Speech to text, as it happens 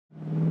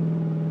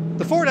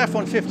The Ford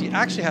F-150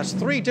 actually has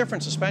 3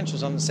 different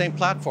suspensions on the same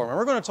platform, and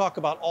we're going to talk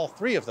about all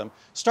 3 of them,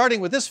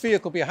 starting with this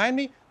vehicle behind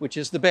me, which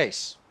is the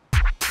base.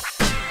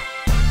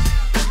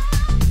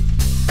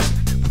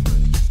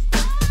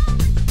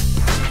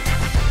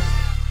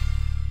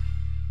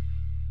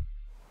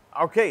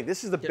 Okay,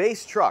 this is the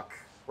base truck,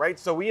 right?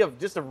 So we have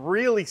just a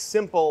really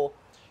simple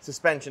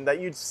suspension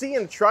that you'd see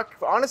in a truck,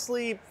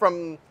 honestly,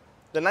 from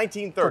the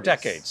 1930s. For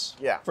decades.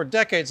 Yeah. For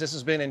decades, this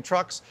has been in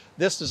trucks.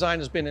 This design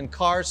has been in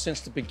cars since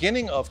the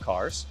beginning of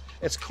cars.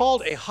 It's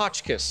called a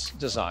Hotchkiss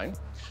design.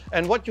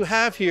 And what you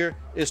have here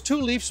is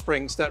 2 leaf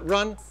springs that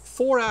run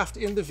fore aft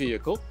in the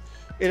vehicle.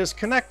 It is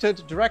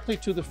connected directly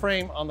to the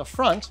frame on the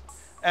front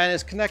and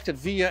is connected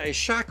via a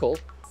shackle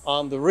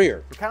on the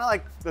rear. Kind of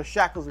like the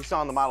shackles we saw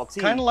on the Model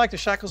T. Kind of like the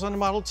shackles on the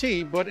Model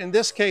T, but in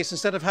this case,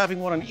 instead of having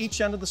one on each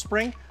end of the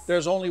spring,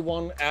 there's only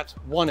one at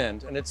one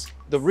end, and it's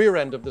the rear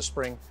end of the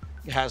spring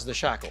has the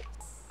shackle.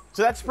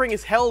 So that spring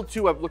is held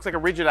to a, looks like a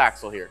rigid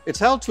axle here. It's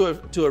held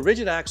to a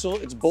rigid axle.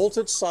 It's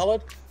bolted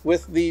solid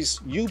with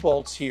these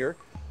U-bolts here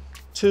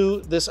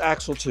to this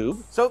axle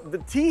tube. So the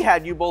T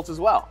had U-bolts as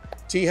well.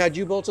 T had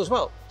U-bolts as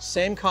well.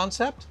 Same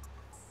concept,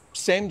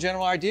 same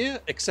general idea,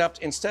 except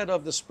instead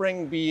of the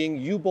spring being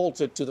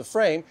U-bolted to the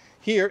frame,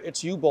 here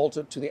it's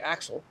U-bolted to the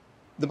axle.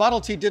 The Model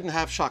T didn't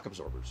have shock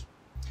absorbers,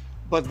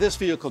 but this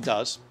vehicle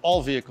does.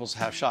 All vehicles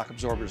have shock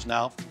absorbers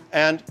now.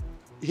 And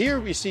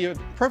here we see a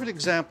perfect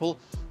example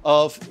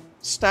of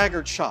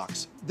staggered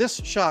shocks.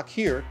 This shock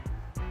here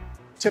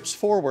tips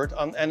forward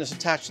and is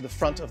attached to the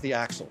front of the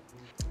axle.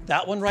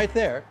 That one right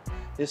there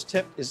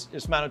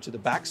is mounted to the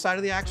back side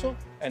of the axle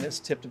and it's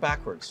tipped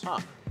backwards.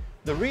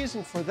 The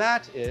reason for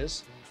that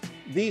is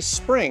these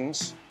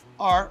springs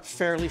are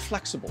fairly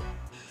flexible.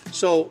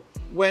 So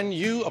when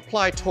you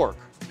apply torque,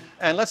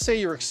 and let's say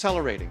you're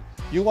accelerating,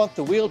 you want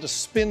the wheel to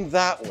spin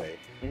that way.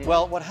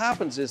 Well, what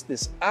happens is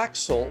this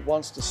axle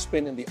wants to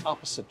spin in the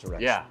opposite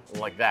direction. Yeah,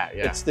 like that,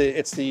 yeah. It's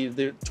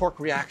the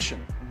torque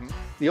reaction.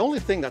 The only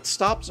thing that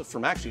stops it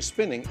from actually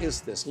spinning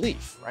is this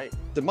leaf. Right.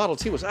 The Model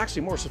T was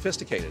actually more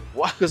sophisticated.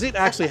 What? Because it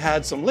actually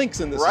had some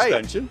links in the Right.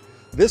 suspension.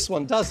 This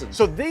one doesn't.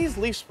 So these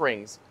leaf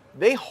springs,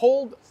 they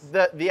hold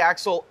the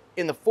axle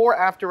in the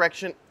fore-aft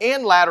direction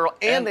and lateral,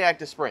 and they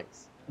act as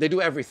springs. They do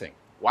everything.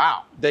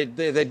 Wow. They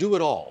do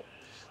it all.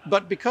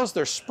 But because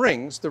they're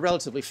springs, they're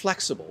relatively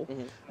flexible.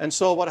 And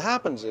so what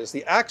happens is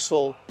the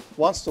axle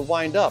wants to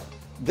wind up.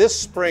 This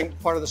spring,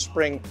 part of the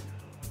spring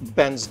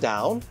bends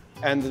down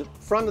and the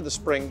front of the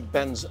spring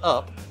bends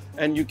up,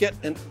 and you get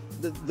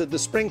the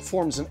spring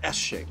forms an S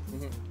shape.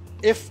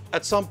 If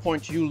at some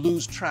point you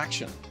lose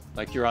traction,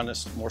 like you're on a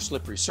more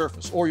slippery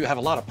surface, or you have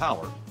a lot of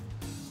power,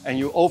 and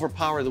you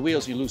overpower the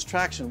wheels, you lose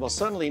traction, well,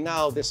 suddenly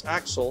now this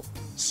axle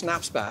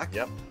snaps back.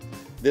 Yep.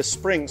 This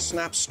spring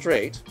snaps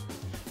straight.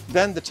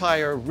 Then the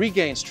tire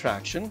regains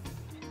traction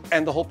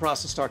and the whole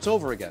process starts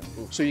over again.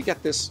 So you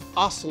get this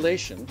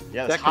oscillation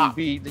that can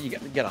be, you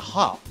get a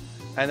hop,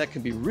 and that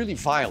can be really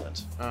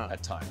violent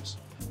at times.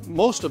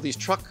 Most of these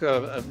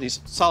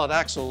these solid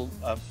axle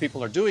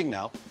people are doing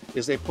now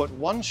is they put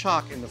one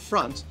shock in the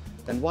front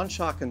and one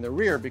shock in the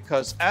rear,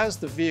 because as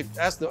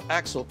the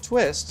axle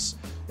twists,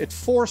 it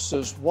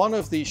forces one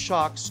of these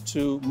shocks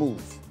to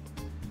move.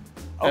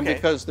 And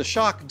because the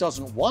shock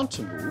doesn't want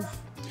to move,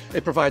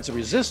 it provides a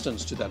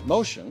resistance to that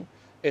motion.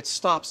 It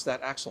stops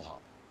that axle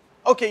hop.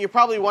 Okay, you're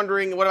probably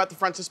wondering, what about the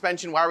front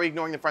suspension? Why are we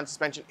ignoring the front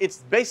suspension? It's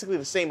basically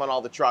the same on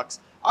all the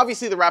trucks.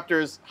 Obviously, the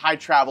Raptor is high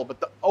travel,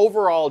 but the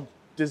overall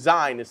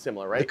design is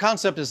similar, right? The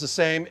concept is the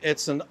same.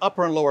 It's an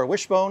upper and lower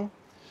wishbone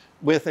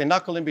with a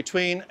knuckle in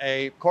between,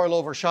 a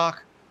coilover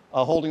shock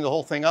holding the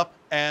whole thing up,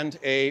 and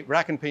a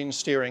rack and pinion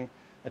steering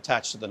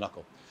attached to the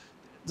knuckle.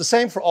 The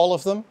same for all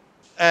of them,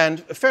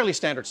 and a fairly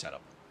standard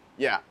setup.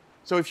 Yeah.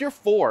 So if you're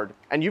Ford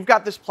and you've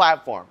got this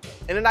platform,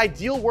 in an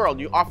ideal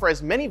world, you offer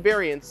as many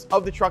variants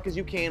of the truck as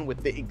you can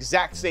with the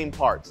exact same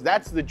parts.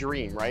 That's the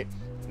dream, right?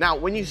 Now,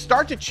 when you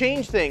start to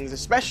change things,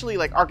 especially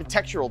like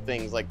architectural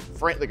things like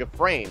a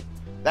frame,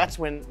 that's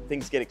when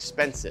things get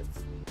expensive.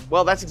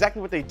 Well, that's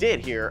exactly what they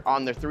did here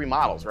on their 3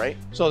 models, right?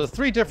 So the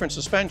 3 different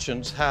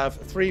suspensions have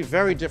 3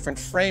 very different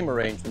frame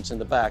arrangements in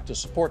the back to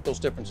support those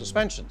different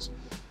suspensions.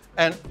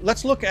 And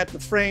let's look at the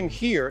frame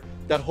here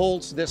that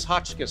holds this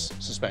Hotchkiss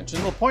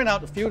suspension. We'll point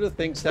out a few of the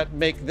things that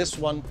make this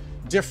one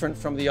different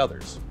from the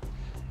others.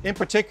 In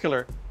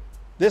particular,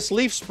 this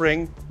leaf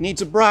spring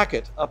needs a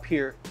bracket up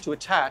here to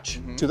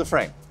attach to the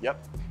frame.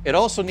 Yep. It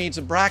also needs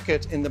a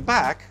bracket in the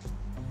back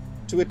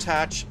to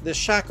attach this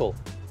shackle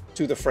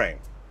to the frame.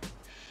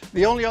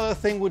 The only other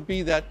thing would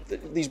be that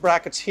these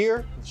brackets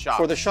here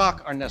for the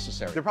shock are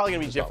necessary. They're probably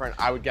going to be different,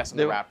 I would guess, in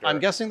the Raptor. I'm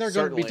guessing they're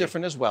going to be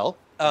different as well,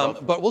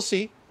 but we'll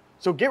see.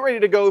 So get ready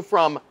to go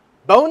from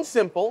bone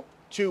simple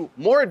to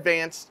more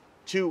advanced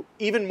to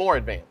even more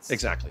advanced.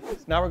 Exactly.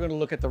 Now we're going to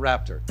look at the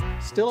Raptor.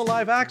 Still a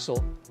live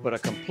axle, but a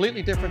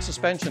completely different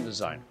suspension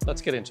design.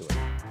 Let's get into it.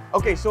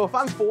 Okay, so if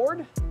I'm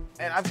Ford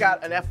and I've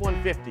got an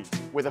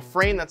F-150 with a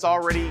frame that's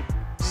already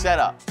set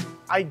up,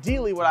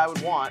 ideally what I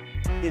would want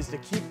is to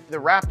keep the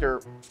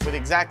Raptor with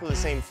exactly the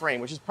same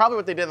frame, which is probably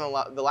what they did in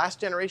the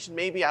last generation,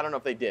 maybe. I don't know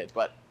if they did,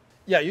 but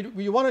Yeah,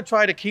 you want to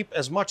try to keep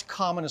as much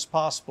common as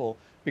possible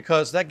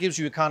because that gives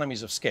you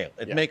economies of scale.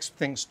 It makes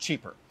things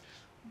cheaper.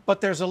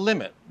 But there's a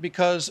limit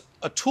because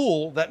a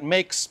tool that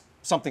makes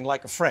something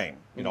like a frame,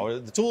 you know,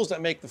 the tools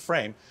that make the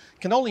frame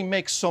can only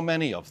make so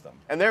many of them.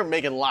 And they're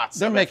making lots.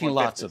 They're making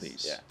lots of F-150s.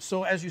 these. Yeah.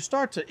 So as you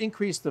start to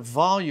increase the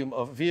volume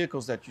of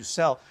vehicles that you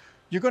sell,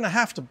 you're going to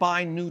have to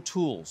buy new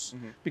tools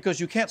because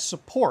you can't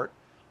support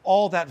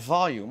all that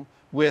volume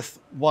with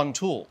one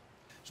tool.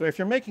 So if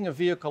you're making a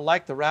vehicle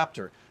like the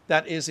Raptor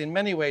that is in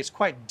many ways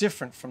quite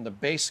different from the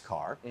base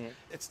car,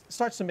 it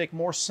starts to make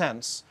more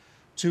sense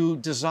to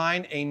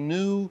design a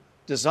new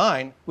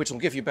design which will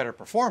give you better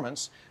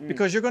performance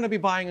because you're going to be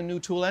buying a new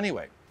tool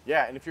anyway.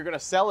 Yeah, and if you're going to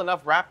sell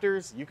enough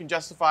Raptors, you can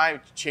justify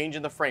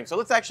changing the frame. So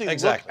let's actually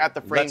look at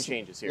the frame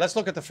changes here. Let's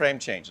look at the frame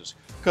changes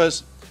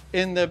because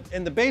in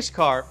the base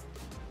car,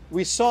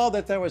 we saw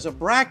that there was a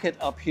bracket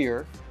up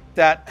here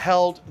that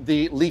held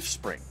the leaf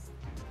spring.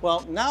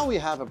 Well, now we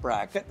have a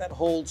bracket that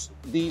holds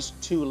these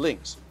two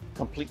links,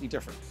 completely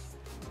different.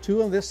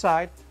 Two on this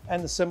side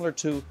and the similar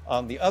two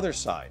on the other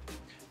side.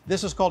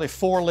 This is called a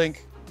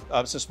 4-link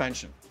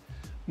suspension.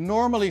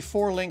 Normally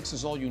 4 links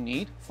is all you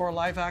need for a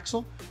live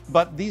axle,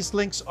 but these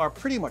links are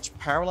pretty much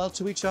parallel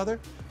to each other,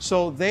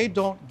 so they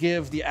don't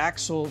give the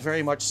axle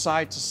very much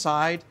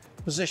side-to-side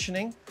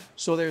positioning.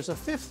 So there's a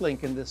 5th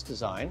link in this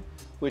design,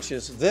 which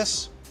is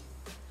this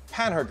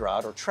panhard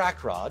rod or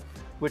track rod,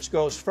 which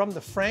goes from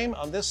the frame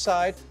on this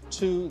side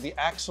to the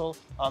axle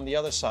on the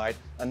other side,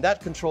 and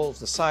that controls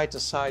the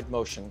side-to-side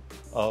motion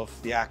of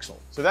the axle.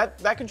 So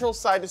that controls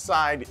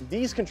side-to-side,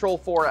 these control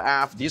fore and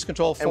aft. These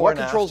control fore and what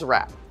and aft. controls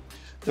wrap?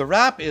 The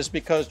wrap is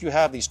because you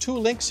have these 2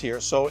 links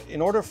here, so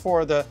in order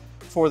for the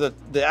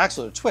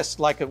axle to twist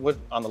like it would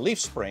on the leaf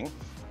spring,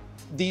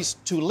 these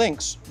 2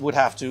 links would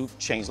have to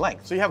change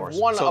length. So you have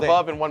one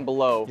above and one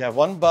below. You have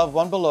one above,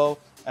 one below,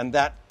 and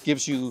that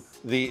gives you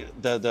the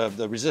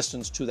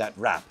resistance to that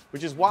wrap.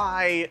 Which is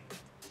why,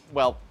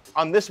 well,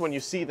 on this one you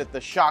see that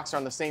the shocks are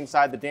on the same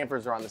side, the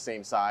dampers are on the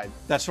same side.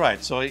 That's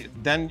right. So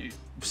then,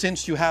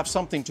 since you have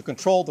something to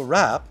control the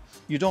wrap,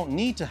 you don't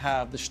need to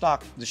have the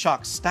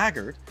shocks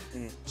staggered.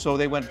 So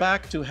they went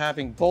back to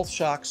having both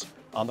shocks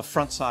on the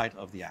front side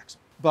of the axle.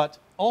 But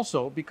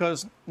also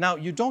because now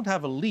you don't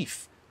have a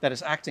leaf that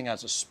is acting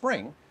as a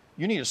spring,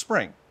 you need a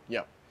spring.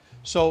 Yep.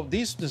 So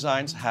these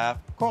designs have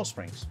coil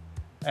springs,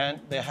 and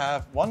they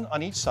have one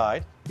on each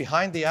side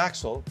behind the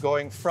axle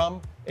going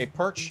from a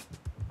perch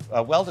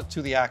welded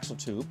to the axle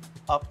tube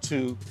up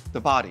to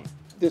the body.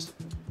 This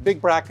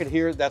big bracket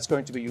here, that's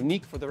going to be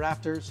unique for the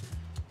Raptors.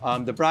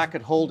 The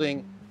bracket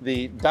holding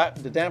the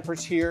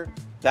dampers here,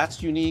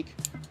 that's unique.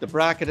 The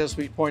bracket, as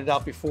we pointed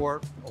out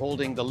before,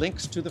 holding the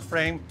links to the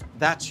frame,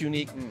 that's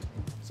unique.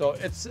 So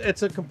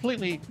it's a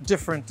completely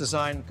different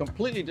design,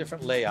 completely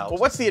different layout. Well,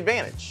 what's the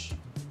advantage?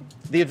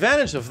 The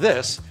advantage of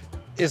this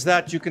is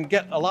that you can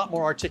get a lot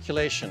more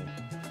articulation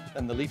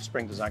than the leaf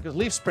spring design. Because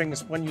leaf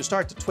springs, when you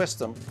start to twist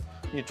them,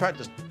 you try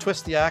to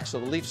twist the axle,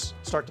 the leaves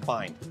start to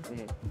bind.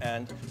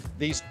 And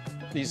these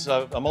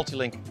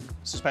multi-link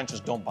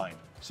suspensions don't bind.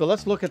 So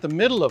let's look at the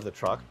middle of the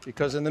truck,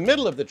 because in the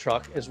middle of the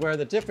truck is where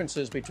the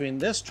differences between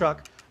this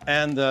truck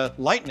and the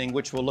Lightning,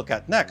 which we'll look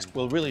at next,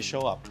 will really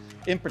show up.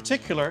 In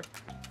particular,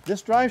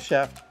 this drive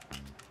shaft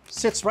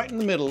sits right in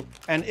the middle,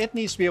 and it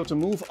needs to be able to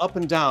move up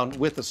and down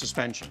with the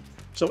suspension.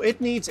 So it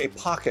needs a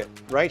pocket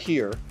right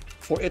here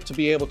for it to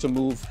be able to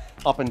move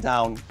up and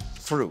down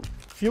through.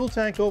 Fuel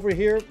tank over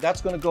here,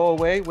 that's going to go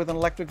away with an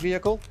electric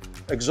vehicle.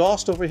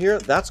 Exhaust over here,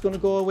 that's going to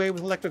go away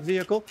with an electric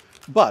vehicle.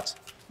 But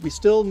we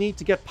still need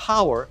to get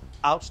power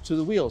out to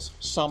the wheels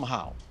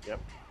somehow. Yep.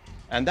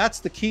 And that's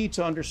the key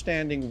to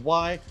understanding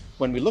why,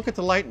 when we look at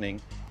the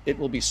Lightning, it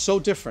will be so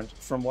different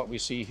from what we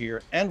see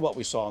here and what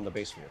we saw on the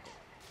base vehicle.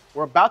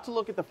 We're about to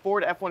look at the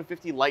Ford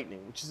F-150 Lightning,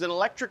 which is an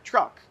electric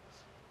truck.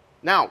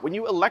 Now, when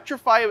you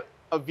electrify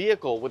a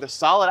vehicle with a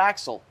solid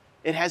axle,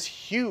 it has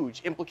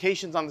huge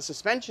implications on the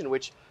suspension,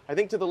 which I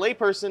think to the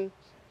layperson,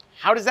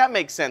 how does that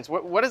make sense?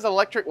 What is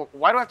electric?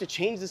 Why do I have to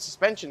change the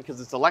suspension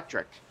because it's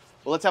electric?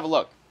 Well, let's have a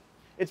look.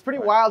 It's pretty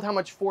wild how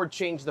much Ford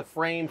changed the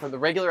frame from the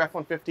regular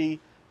F-150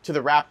 to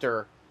the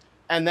Raptor.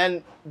 And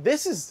then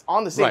this is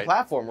on the same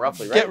platform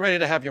roughly, right? Get ready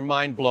to have your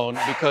mind blown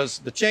because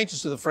the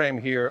changes to the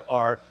frame here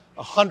are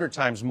 100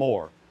 times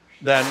more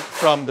than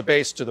from the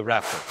base to the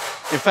Raptor.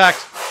 In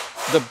fact,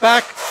 the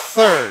back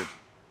third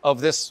of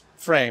this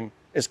frame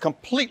is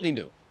completely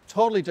new,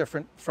 totally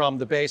different from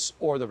the base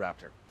or the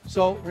Raptor.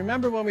 So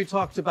remember when we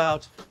talked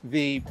about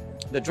the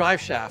drive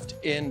shaft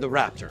in the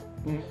Raptor?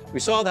 We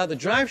saw that the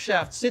drive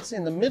shaft sits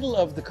in the middle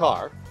of the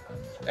car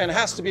and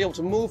has to be able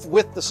to move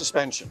with the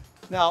suspension.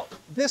 Now,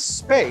 this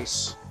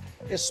space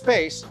is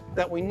space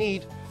that we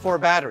need for a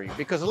battery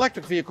because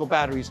electric vehicle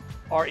batteries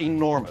are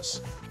enormous.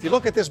 If you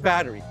look at this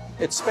battery,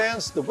 it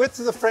spans the width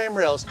of the frame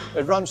rails.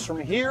 It runs from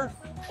here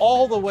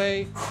all the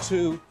way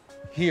to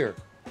here.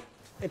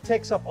 It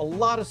takes up a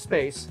lot of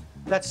space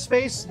that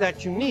space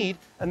that you need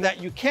and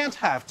that you can't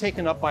have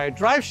taken up by a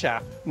drive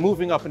shaft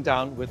moving up and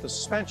down with the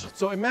suspension.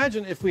 So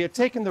imagine if we had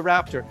taken the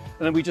Raptor and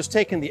then we just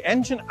taken the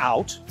engine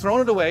out,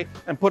 thrown it away,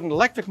 and put an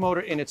electric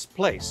motor in its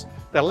place.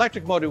 That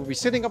electric motor would be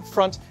sitting up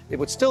front. It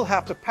would still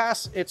have to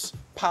pass its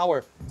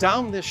power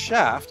down this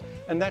shaft,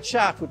 and that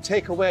shaft would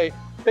take away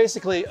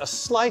basically a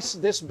slice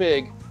this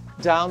big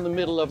down the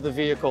middle of the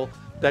vehicle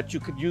that you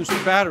could use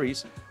for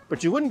batteries,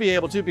 but you wouldn't be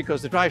able to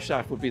because the drive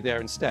shaft would be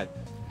there instead.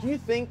 Do you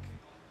think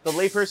the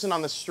layperson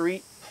on the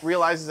street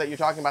realizes that you're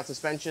talking about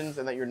suspensions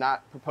and that you're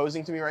not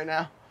proposing to me right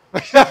now?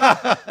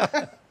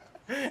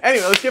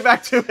 Anyway, let's get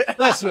back to it.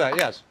 That's right,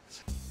 yes.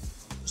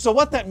 So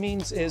what that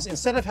means is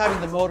instead of having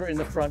the motor in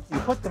the front, you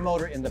put the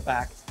motor in the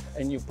back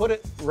and you put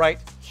it right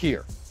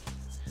here.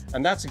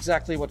 And that's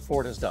exactly what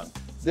Ford has done.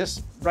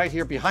 This right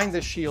here behind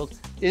this shield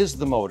is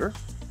the motor.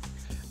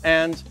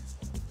 And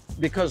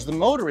because the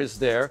motor is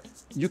there,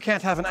 you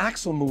can't have an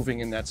axle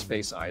moving in that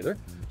space either.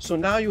 So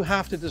now you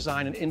have to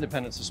design an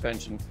independent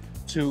suspension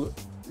to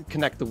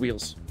connect the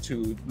wheels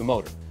to the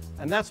motor.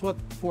 And that's what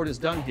Ford has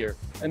done here.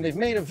 And they've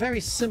made a very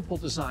simple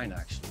design,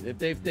 actually.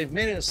 They've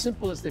made it as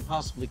simple as they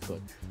possibly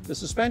could. The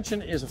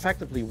suspension is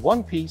effectively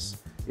one piece.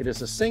 It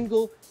is a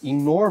single,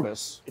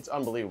 enormous, it's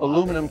unbelievable,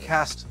 aluminum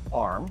cast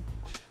arm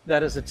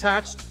that is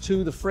attached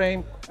to the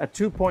frame at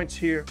 2 points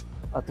here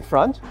at the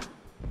front.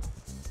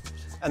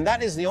 And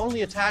that is the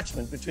only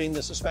attachment between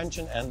the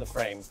suspension and the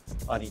frame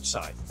on each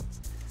side.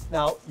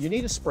 Now, you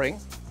need a spring.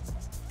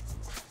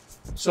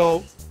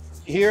 So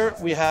here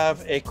we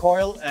have a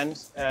coil and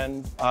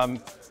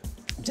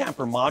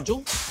damper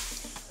module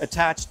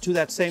attached to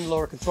that same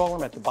lower control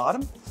arm at the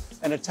bottom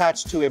and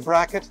attached to a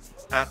bracket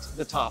at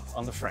the top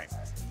on the frame.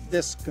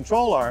 This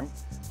control arm,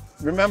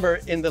 remember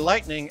in the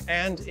Lightning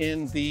and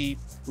in the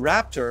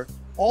Raptor,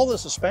 all the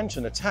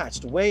suspension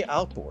attached way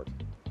outboard.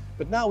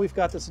 But now we've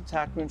got this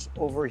attachment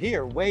over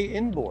here, way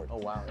inboard. Oh,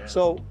 wow. Yeah.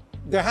 So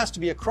there has to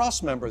be a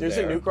cross member there.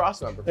 There's a new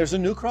cross member. There's a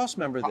new cross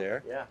member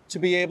there to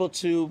be able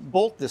to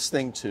bolt this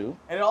thing to.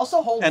 And it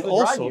also holds the drive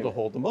unit. And also to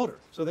hold the motor.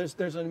 So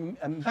there's a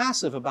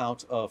massive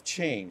amount of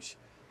change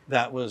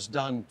that was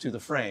done to the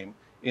frame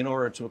in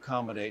order to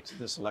accommodate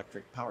this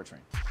electric powertrain.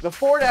 The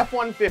Ford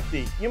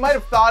F-150, you might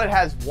have thought it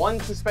has one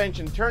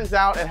suspension. Turns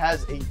out it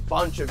has a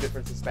bunch of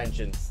different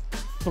suspensions.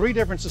 3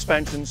 different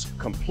suspensions,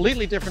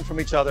 completely different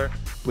from each other,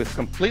 with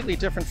completely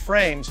different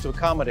frames to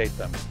accommodate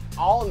them.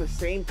 All on the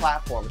same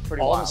platform. It's pretty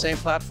wild. All on the same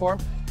platform,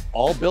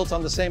 all built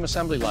on the same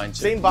assembly line.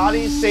 Same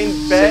bodies, same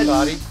beds. Same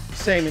body,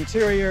 same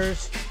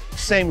interiors,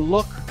 same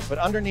look, but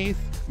underneath,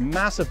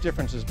 massive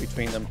differences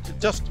between them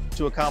just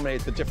to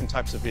accommodate the different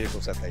types of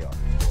vehicles that they are.